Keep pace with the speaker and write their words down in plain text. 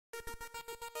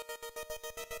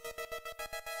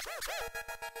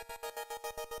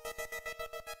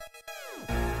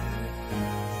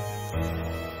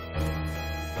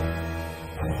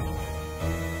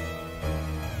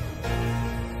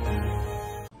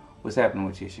What's happening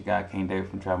with you? It's your guy King David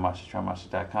from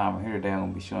TryMaster.com. And here today I'm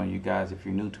going to be showing you guys, if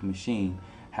you're new to Maschine,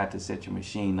 how to set your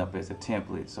machine up as a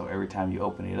template. So every time you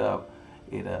open it up,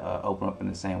 it'll open up in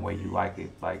the same way you like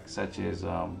it. Like such as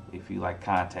if you like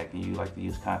contact and you like to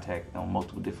use contact on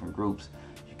multiple different groups,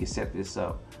 you can set this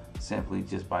up simply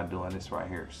just by doing this right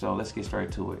here. So let's get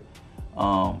straight to it.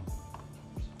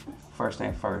 First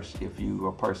thing first, if you are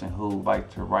a person who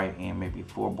likes to write in maybe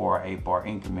 4-bar, 8-bar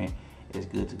increment, it's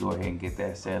good to go ahead and get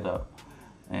that set up.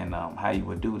 And how you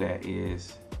would do that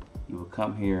is you would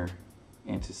come here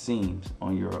into seams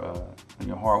on your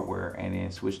hardware and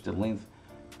then switch the length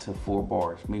to 4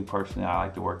 bars. Me personally, I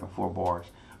like to work in 4 bars,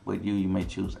 but you may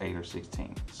choose 8 or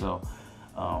 16. So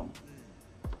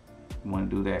you want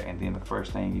to do that, and then the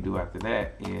first thing you do after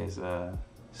that is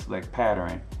select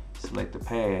pattern, select the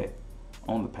pad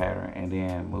on the pattern, and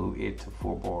then move it to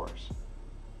 4 bars.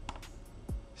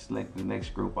 Select the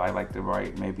next group. I like to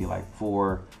write maybe like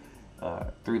 3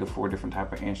 to 4 different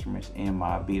type of instruments in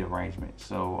my beat arrangement.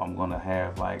 So I'm gonna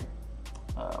have like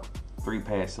 3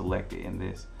 pads selected in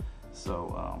this.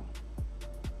 So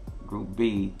group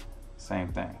B, same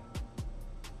thing.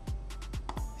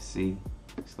 C,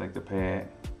 select the pad.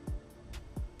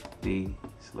 D,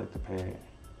 select the pad,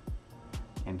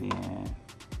 and then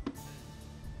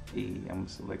E, I'm gonna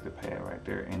select the pad right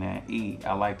there. And then E,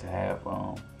 I like to have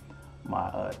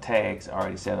my tags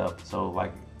already set up. So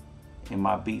like in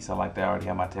my beats, I like to already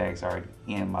have my tags already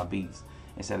in my beats.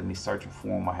 Instead of me searching for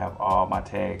them, I have all my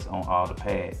tags on all the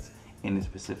pads in this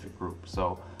specific group.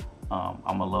 So I'm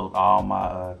gonna load all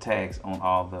my tags on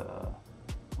all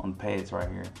the pads right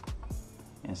here.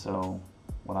 And so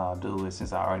what I'll do is,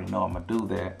 since I already know I'm gonna do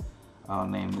that, I'll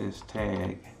name this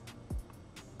tag,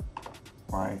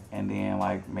 right? And then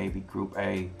like maybe group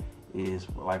A is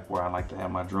like where I like to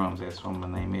have my drums at, so I'm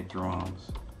gonna name it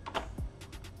drums.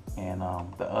 And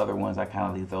the other ones I kind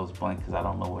of leave those blank because I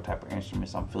don't know what type of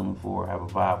instruments I'm feeling for, have a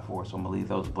vibe for, so I'm gonna leave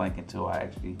those blank until I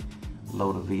actually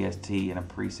load a VST and a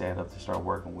preset up to start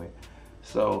working with.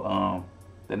 So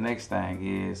the next thing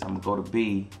is I'm gonna go to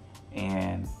B,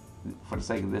 and for the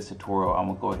sake of this tutorial, I'm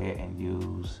gonna go ahead and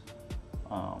use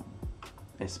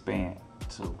expand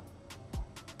tool.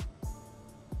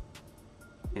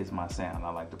 Is my sound I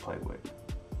like to play with.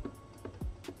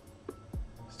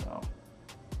 So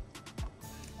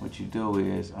what you do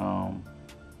is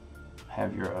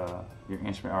have your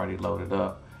instrument already loaded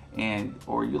up, and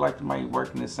or you like to might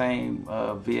work in the same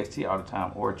VST all the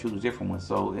time, or choose different ones.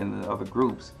 So in the other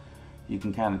groups, you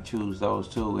can kind of choose those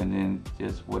too, and then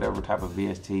just whatever type of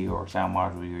VST or sound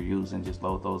module you're using, just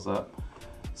load those up.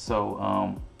 So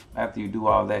after you do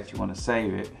all that, you want to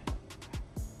save it,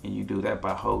 and you do that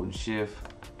by holding Shift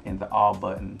and the All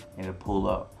button, and it'll pull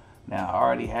up. Now I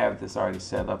already have this already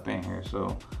set up in here,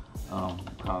 so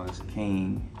call this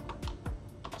King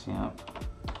Temp,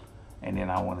 and then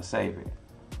I want to save it.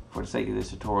 For the sake of this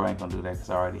tutorial, I ain't gonna do that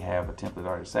because I already have a template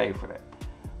already saved for that.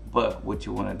 But what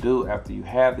you want to do after you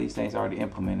have these things already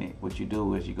implemented, what you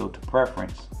do is you go to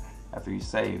Preference after you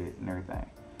save it and everything.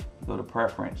 You go to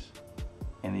Preference,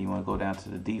 and then you want to go down to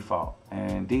the default.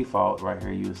 And default right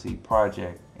here, you'll see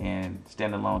Project and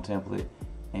Standalone Template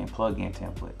and Plugin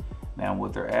Template. Now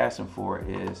what they're asking for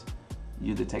is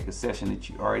you to take a session that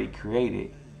you already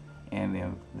created, and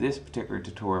then this particular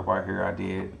tutorial right here, I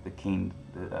did the King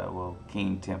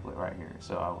template right here.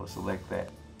 So I will select that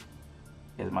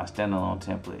as my standalone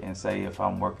template, and say if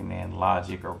I'm working in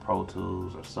Logic or Pro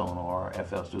Tools or Sonar or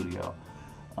FL Studio,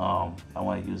 I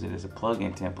want to use it as a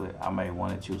plugin template. I may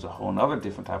want to choose a whole nother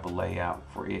different type of layout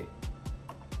for it,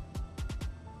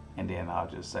 and then I'll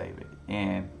just save it.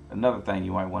 And another thing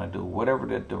you might want to do, whatever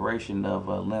the duration of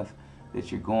length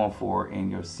that you're going for in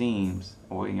your seams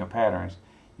or in your patterns,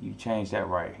 you change that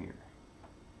right here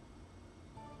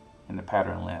in the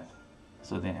pattern length.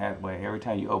 So then that way, every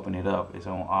time you open it up, it's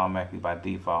on automatically by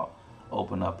default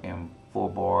open up in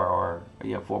 4-bar or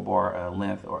 4-bar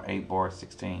length, or 8-bar,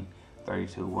 16,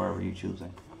 32, wherever you're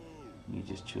choosing. You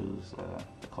just choose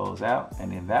to close out,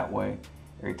 and then that way,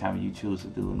 every time you choose to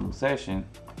do a new session,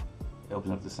 it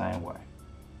opens up the same way.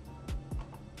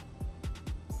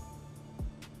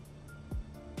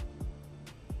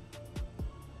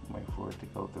 Wait for it to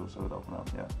go through so it open up.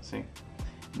 Yeah, see,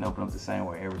 and open up the same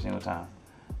way every single time.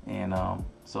 And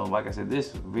so like I said,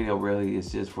 this video really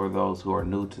is just for those who are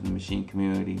new to the Maschine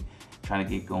community, trying to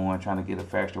get going, trying to get a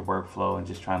faster workflow, and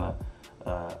just trying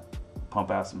to pump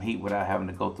out some heat without having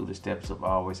to go through the steps of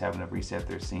always having to reset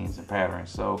their scenes and patterns.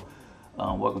 So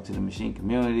welcome to the Maschine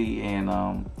community,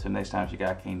 and till next time, it's your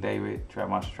guy King David,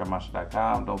 trapmonster,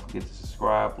 trapmonster.com. Don't forget to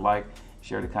subscribe, like,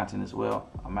 share the content as well.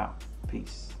 I'm out.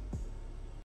 Peace.